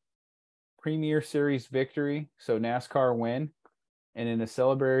first Premier Series victory, so NASCAR win. And in a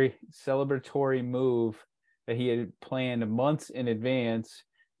celebratory move that he had planned months in advance,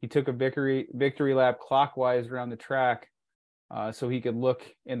 he took a victory lap clockwise around the track so he could look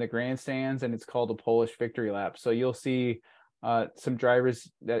in the grandstands, and it's called a Polish victory lap. So you'll see some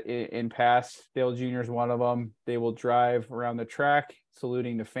drivers that in past, Dale Jr. is one of them. They will drive around the track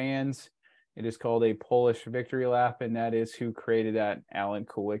saluting the fans. It is called a Polish victory lap, and that is who created that, Alan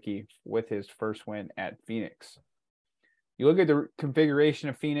Kulwicki, with his first win at Phoenix. You look at the configuration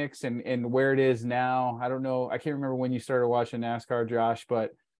of Phoenix and where it is now. I don't know. I can't remember when you started watching NASCAR, Josh,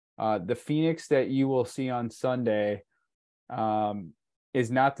 but the Phoenix that you will see on Sunday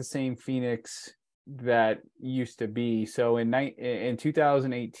is not the same Phoenix that used to be. So in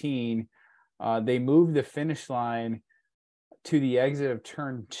 2018, they moved the finish line to the exit of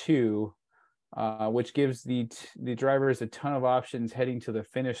turn 2, which gives the drivers a ton of options heading to the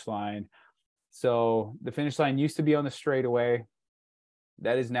finish line. So the finish line used to be on the straightaway.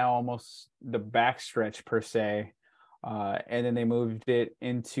 That is now almost the backstretch per se. And then they moved it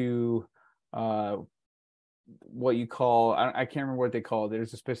into what you call, I can't remember what they call it.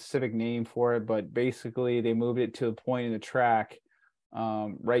 There's a specific name for it, but basically they moved it to a point in the track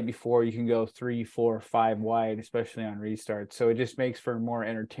right before you can go 3, 4, 5 wide, especially on restart. So it just makes for a more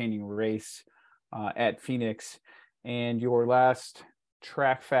entertaining race at Phoenix. And your last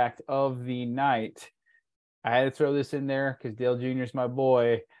track fact of the night, I had to throw this in there because Dale Jr. is my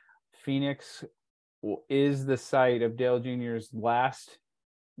boy. Phoenix is the site of Dale Jr.'s last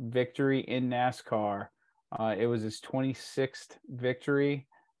victory in NASCAR. It was his 26th victory,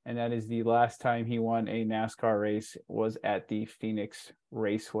 and that is the last time he won a NASCAR race was at the Phoenix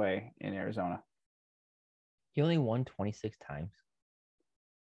Raceway in Arizona. He only won 26 times.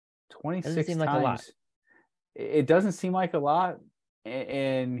 26 Doesn't seem times. like a lot. It doesn't seem like a lot.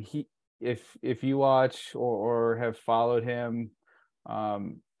 And he, if you watch or have followed him,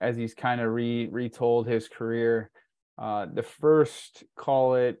 as he's kind of retold his career, the first,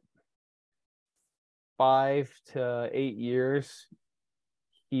 call it 5 to 8 years,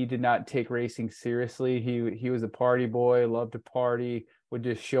 he did not take racing seriously. He was a party boy, loved to party, would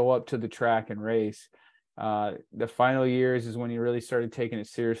just show up to the track and race. The final years is when he really started taking it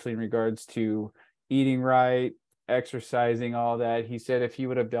seriously in regards to eating right, exercising, all that. He said if he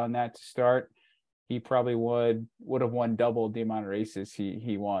would have done that to start, he probably would have won double the amount of races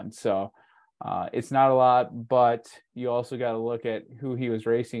he won. So it's not a lot, but you also got to look at who he was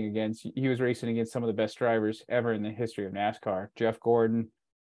racing against. He was racing against some of the best drivers ever in the history of NASCAR. Jeff Gordon,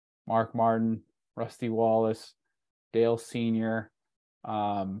 Mark Martin, Rusty Wallace, Dale Sr.,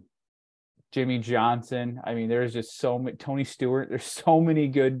 Jimmy Johnson. I mean, there's just so many, Tony Stewart. There's so many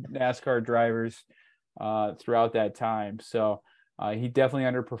good NASCAR drivers throughout that time. So he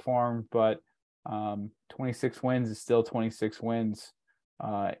definitely underperformed, but 26 wins is still 26 wins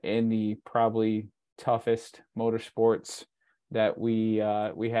in the probably toughest motorsports that we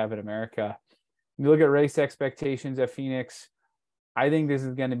have in America. When you look at race expectations at Phoenix, I think this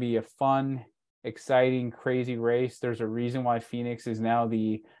is going to be a fun, exciting, crazy race. There's a reason why Phoenix is now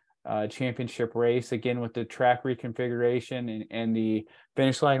the championship race, again, with the track reconfiguration and the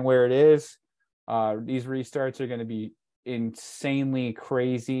finish line where it is. These restarts are going to be insanely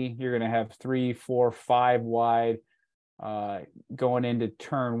crazy. You're going to have 3, 4, 5 wide going into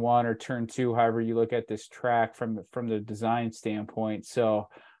turn 1 or turn 2, however you look at this track from the design standpoint. So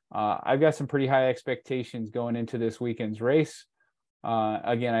I've got some pretty high expectations going into this weekend's race.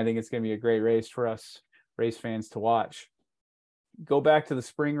 Again, I think it's going to be a great race for us race fans to watch. Go back to the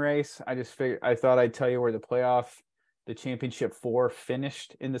spring race. I thought I'd tell you where the championship 4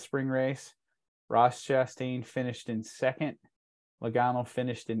 finished in the spring race. Ross Chastain finished in 2nd. Logano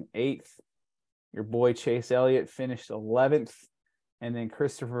finished in 8th. Your boy Chase Elliott finished 11th. And then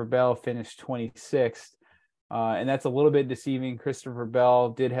Christopher Bell finished 26th. And that's a little bit deceiving. Christopher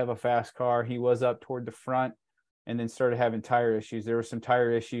Bell did have a fast car. He was up toward the front and then started having tire issues. There were some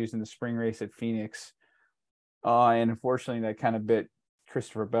tire issues in the spring race at Phoenix. And unfortunately, that kind of bit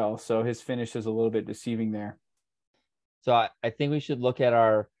Christopher Bell. So his finish is a little bit deceiving there. So I think we should look at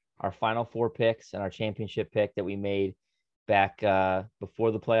our final 4 picks and our championship pick that we made back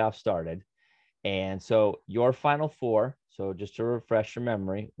before the playoffs started. And so your final 4, so just to refresh your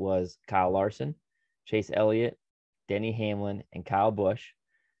memory, was Kyle Larson, Chase Elliott, Denny Hamlin, and Kyle Busch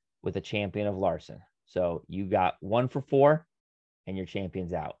with a champion of Larson. So you got 1 for 4 and your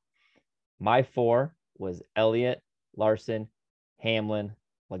champion's out. My 4 was Elliott, Larson, Hamlin,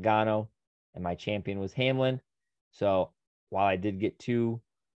 Logano, and my champion was Hamlin. So while I did get 2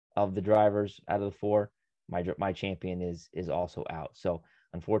 of the drivers out of the 4, my champion is also out. So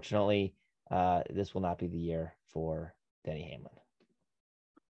unfortunately, this will not be the year for Denny Hamlin.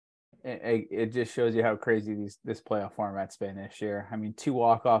 It just shows you how crazy this playoff format's been this year. I mean, 2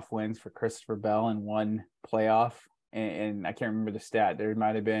 walk-off wins for Christopher Bell and 1 playoff. And I can't remember the stat. There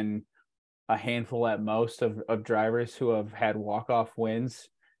might have been a handful at most of drivers who have had walk-off wins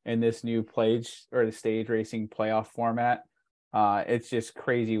in this new the stage racing playoff format. It's just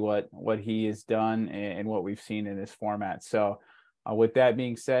crazy what he has done and what we've seen in this format. So with that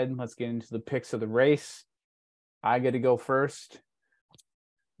being said, let's get into the picks of the race. I get to go first.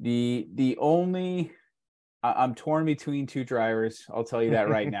 I'm torn between 2 drivers. I'll tell you that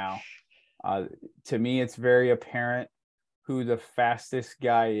right now. To me, it's very apparent who the fastest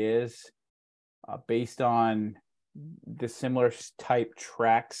guy is based on the similar type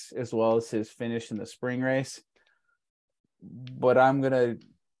tracks as well as his finish in the spring race. But I'm going to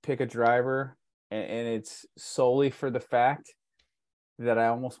pick a driver, and it's solely for the fact that I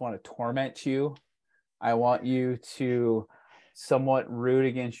almost want to torment you. I want you to somewhat root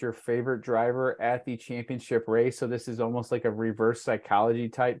against your favorite driver at the championship race. So this is almost like a reverse psychology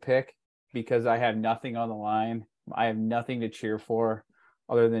type pick because I have nothing on the line. I have nothing to cheer for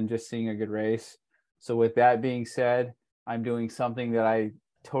other than just seeing a good race. So with that being said, I'm doing something that I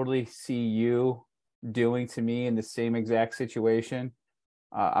totally see you doing to me in the same exact situation.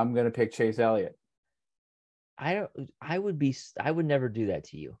 I'm going to pick Chase Elliott. I would never do that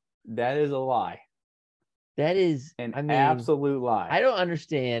to you. That is a lie. That is an absolute lie. I don't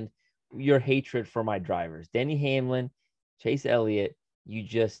understand your hatred for my drivers, Denny Hamlin, Chase Elliott.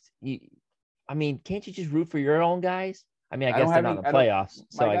 I mean, can't you just root for your own guys? I mean, I guess they're not in the playoffs,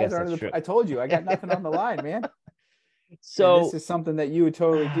 so I guess that's true. I told you, I got nothing on the line, man. So and this is something that you would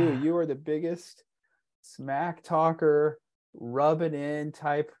totally do. You are the biggest smack talker, rub it in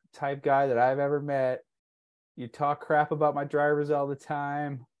type guy that I've ever met. You talk crap about my drivers all the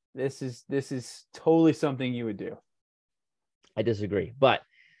time. This is totally something you would do. I disagree. But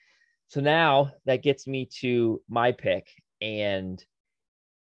so now that gets me to my pick. And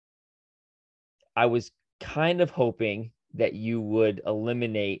I was kind of hoping that you would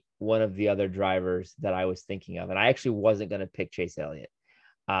eliminate one of the other drivers that I was thinking of. And I actually wasn't going to pick Chase Elliott.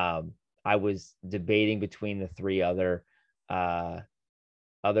 I was debating between the three other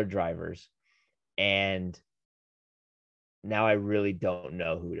drivers. And now I really don't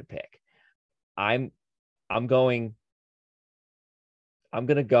know who to pick. I'm going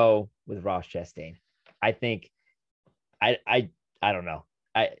to go with Ross Chastain. I think I don't know.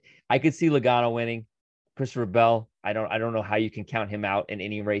 I could see Logano winning. Christopher Bell, I don't know how you can count him out in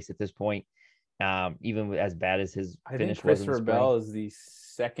any race at this point. Even as bad as his finish was in the spring. Christopher Bell is the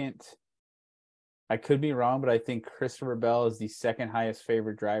second. I could be wrong, but I think Christopher Bell is the second highest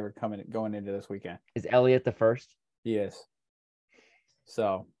favored driver going into this weekend. Is Elliott the first? He is.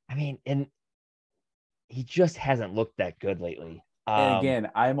 So I mean, and he just hasn't looked that good lately. And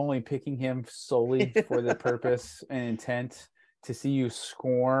again, I'm only picking him solely for the purpose and intent to see you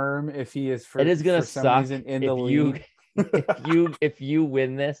squirm if he is it is gonna suck in the league. if you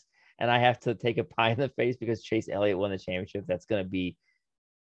win this and I have to take a pie in the face because Chase Elliott won the championship, that's gonna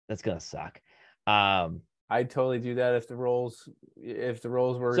suck. I'd totally do that if the roles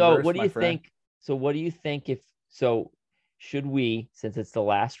were so reversed, what do you think? So what do you think should we, since it's the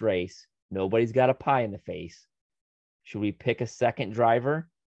last race, nobody's got a pie in the face, should we pick a second driver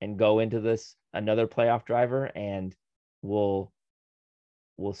and go into this another playoff driver, and we'll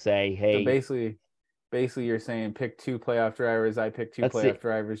say, hey, so basically you're saying pick two playoff drivers. I pick two playoff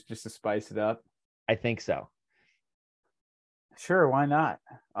drivers just to spice it up. I think so. Sure, why not?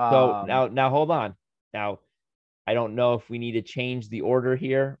 So now hold on. Now, I don't know if we need to change the order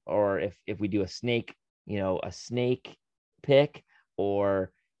here, or if we do a snake pick,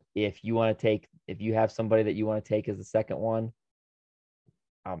 or if you have somebody that you want to take as the second one,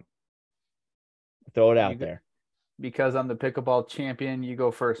 throw it out there. Because I'm the pickleball champion, you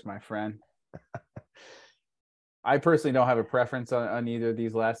go first, my friend. I personally don't have a preference on either of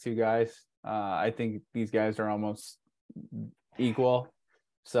these last two guys. I think these guys are almost equal.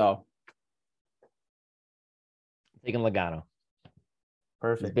 So taking Logano.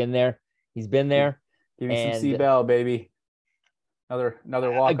 Perfect. He's been there. Give me some C-Bell, baby. Another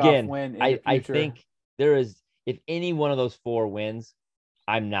walk-off win in the future. I think there is, if any one of those four wins,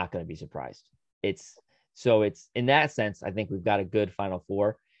 I'm not going to be surprised. It's in that sense, I think we've got a good Final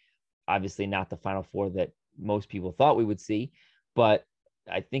Four. Obviously not the Final Four that most people thought we would see, but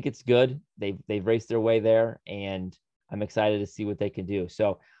I think it's good. They've raced their way there, and I'm excited to see what they can do.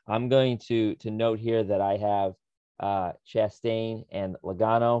 So I'm going to note here that I have Chastain and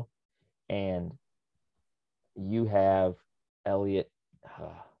Logano, and you have Elliott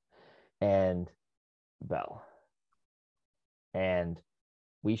and Bell. And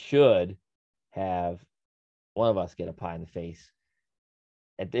we should have one of us get a pie in the face.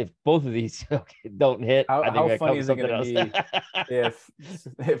 And if both of these don't hit, how funny is it going to be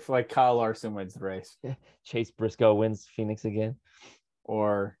if like Kyle Larson wins the race? Chase Briscoe wins Phoenix again.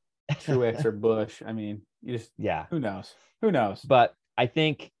 Or Truex or Busch. I mean, who knows? But I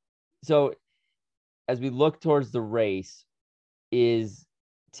think so. As we look towards the race, is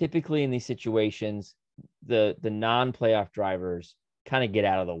typically in these situations, the non-playoff drivers kind of get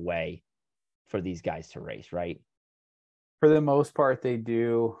out of the way for these guys to race, right? For the most part, they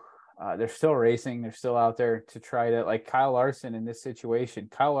do. They're still racing. They're still out there to try to, like Kyle Larson in this situation.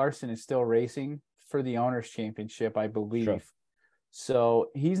 Kyle Larson is still racing for the Owners' Championship, I believe. Sure. So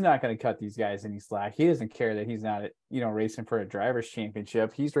he's not going to cut these guys any slack. He doesn't care that he's not, racing for a Drivers'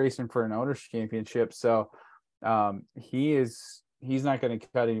 Championship. He's racing for an Owners' Championship. So he's not going to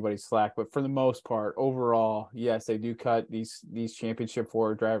cut anybody's slack. But for the most part, overall, yes, they do cut these championship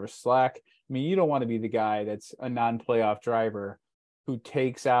forward drivers slack. I mean, you don't want to be the guy that's a non-playoff driver who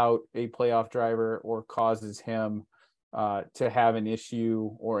takes out a playoff driver or causes him to have an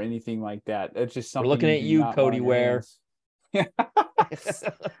issue or anything like that. That's just something. We're looking at you, Cody Ware.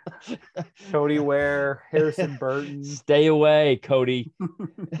 Cody Ware, Harrison Burton. Stay away, Cody.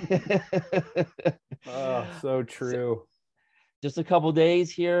 Oh, so true. Just a couple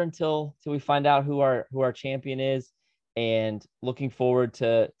days here until we find out who our champion is. and looking forward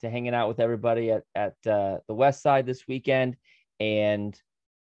to hanging out with everybody at the West Side this weekend. And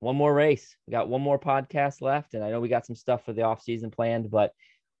one more race. We got one more podcast left, and I know we got some stuff for the off season planned, but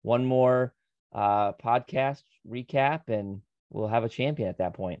one more podcast recap, and we'll have a champion at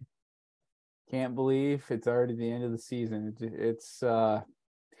that point. Can't believe it's already the end of the season.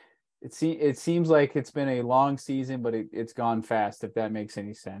 It seems like it's been a long season, but it's gone fast, if that makes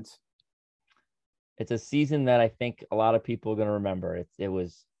any sense. It's a season that I think a lot of people are going to remember.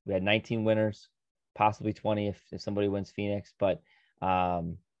 We had 19 winners, possibly 20 if somebody wins Phoenix, but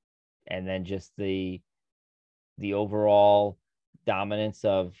and then just the overall dominance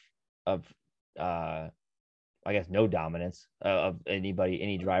of I guess no dominance of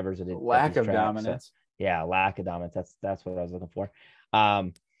any drivers that lack of dominance. So, yeah, lack of dominance. That's what I was looking for.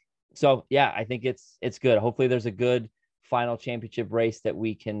 So yeah, I think it's good. Hopefully there's a good final championship race that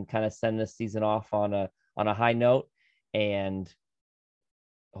we can kind of send this season off on a high note, and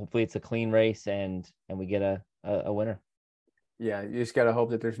hopefully it's a clean race and we get a winner. Yeah, you just got to hope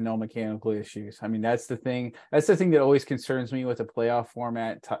that there's no mechanical issues. I mean, that's the thing that always concerns me with a playoff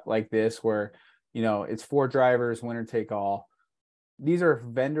format like this, where, you know, it's 4 drivers, winner take all. These are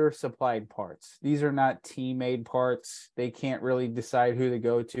vendor supplied parts. These are not team made parts. They can't really decide who to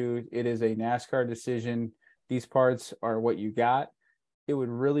go to. It is a NASCAR decision. These parts are what you got. It would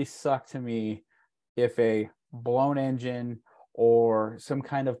really suck to me if a blown engine or some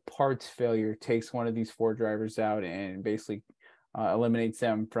kind of parts failure takes one of these 4 drivers out and basically eliminates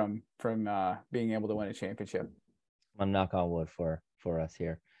them from being able to win a championship. I'm knock on wood for us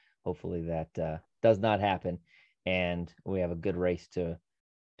here. Hopefully that does not happen, and we have a good race to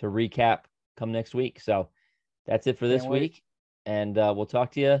recap come next week. So that's it for this week, and we'll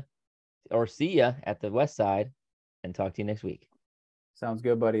talk to you or see you at the West Side and talk to you next week. Sounds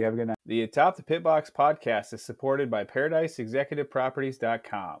good, buddy. Have a good night. The Atop the Pit Box podcast is supported by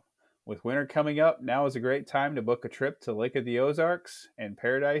ParadiseExecutiveProperties.com. With winter coming up, now is a great time to book a trip to Lake of the Ozarks, and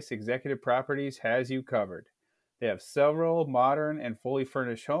Paradise Executive Properties has you covered. They have several modern and fully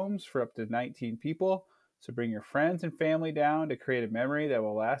furnished homes for up to 19 people, so bring your friends and family down to create a memory that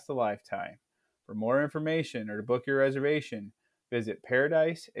will last a lifetime. For more information or to book your reservation, visit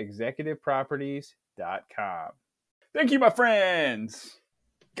ParadiseExecutiveProperties.com. Thank you, my friends.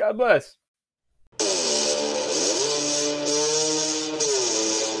 God bless.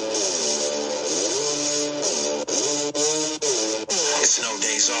 It's no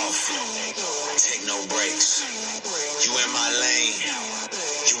days off. Take no breaks. You in my lane.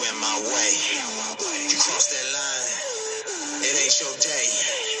 You in my way.